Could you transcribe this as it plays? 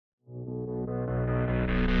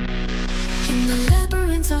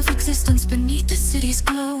of existence beneath the city's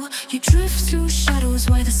glow. You drift through shadows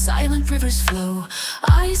where the silent rivers flow.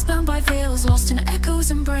 Eyes bound by veils, lost in echo's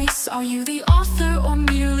embrace. Are you the author or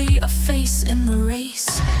merely a face in the race?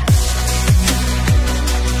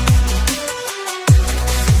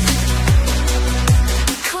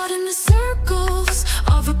 Caught in the circles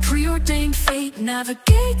of a preordained fate,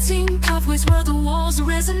 navigating pathways where the walls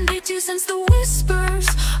resonate. You sense the whispers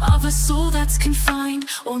of a soul that's confined,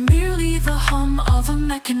 or merely the hum of a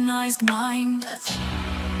mechanized mind.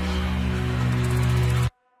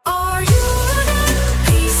 Are you an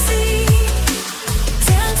NPC,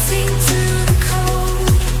 dancing to the code,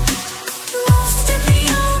 lost in the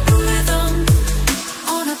algorithm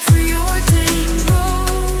on a preordained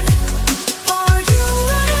road? Are you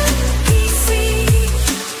an NPC,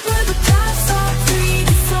 where the paths are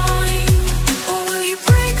predefined, or will you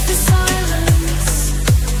break the silence,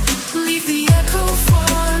 leave the echo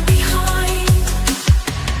far behind?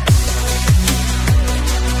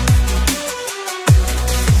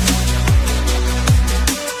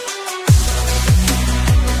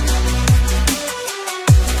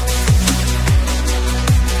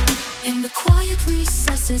 In the quiet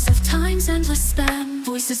recesses of time's endless span,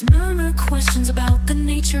 voices murmur questions about the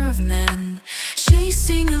nature of man,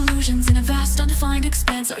 chasing illusions in a vast undefined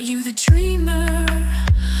expanse. Are you the dreamer,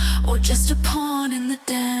 or just a pawn in the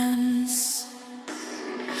dance?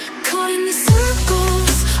 Caught in the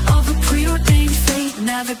circles of a preordained fate,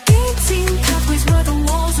 navigating pathways where the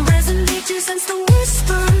walls resonate. You sense the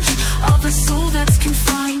whispers of a soul that's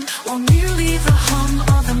confined, or merely the hum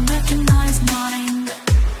of a mechanized mind.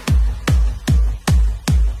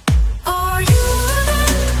 Are you an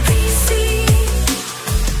NPC,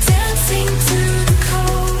 dancing to the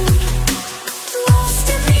code, lost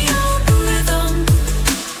in the algorithm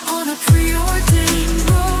on a preordained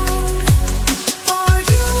road? Are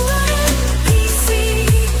you an NPC,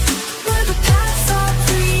 where the paths are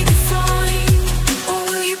predefined, or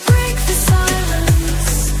will you break the silence,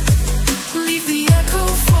 leave the echo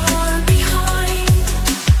far behind?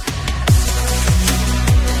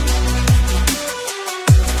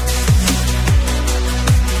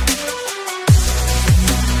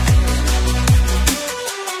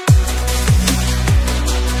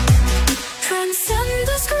 Transcend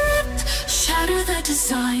the script, shatter the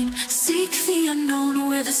design, seek the unknown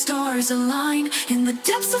where the stars align. In the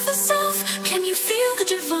depths of the self, can you feel the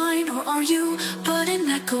divine, or are you but an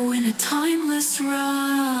echo in a timeless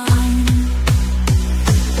rhyme?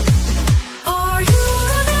 Are you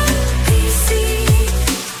an NPC,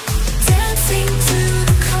 dancing to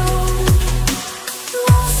the code,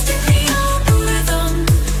 lost in the algorithm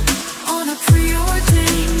on a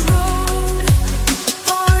preordained road?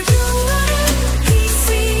 Are you an NPC,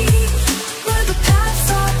 where the paths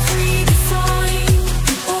are predefined,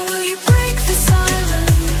 or will you break the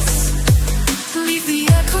silence, leave the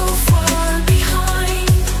echo far behind?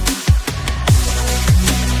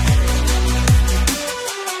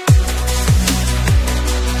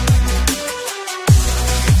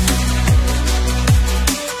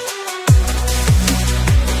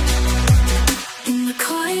 In the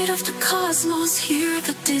quiet of the cosmos, hear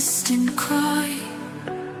the distant cry.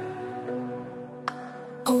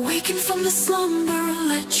 Awaken from the slumber,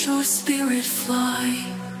 let your spirit fly.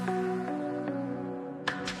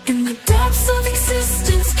 In the depths of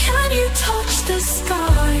existence, can you touch the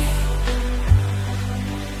sky?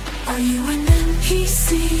 Are you an NPC,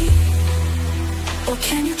 or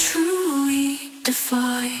can you truly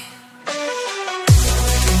defy?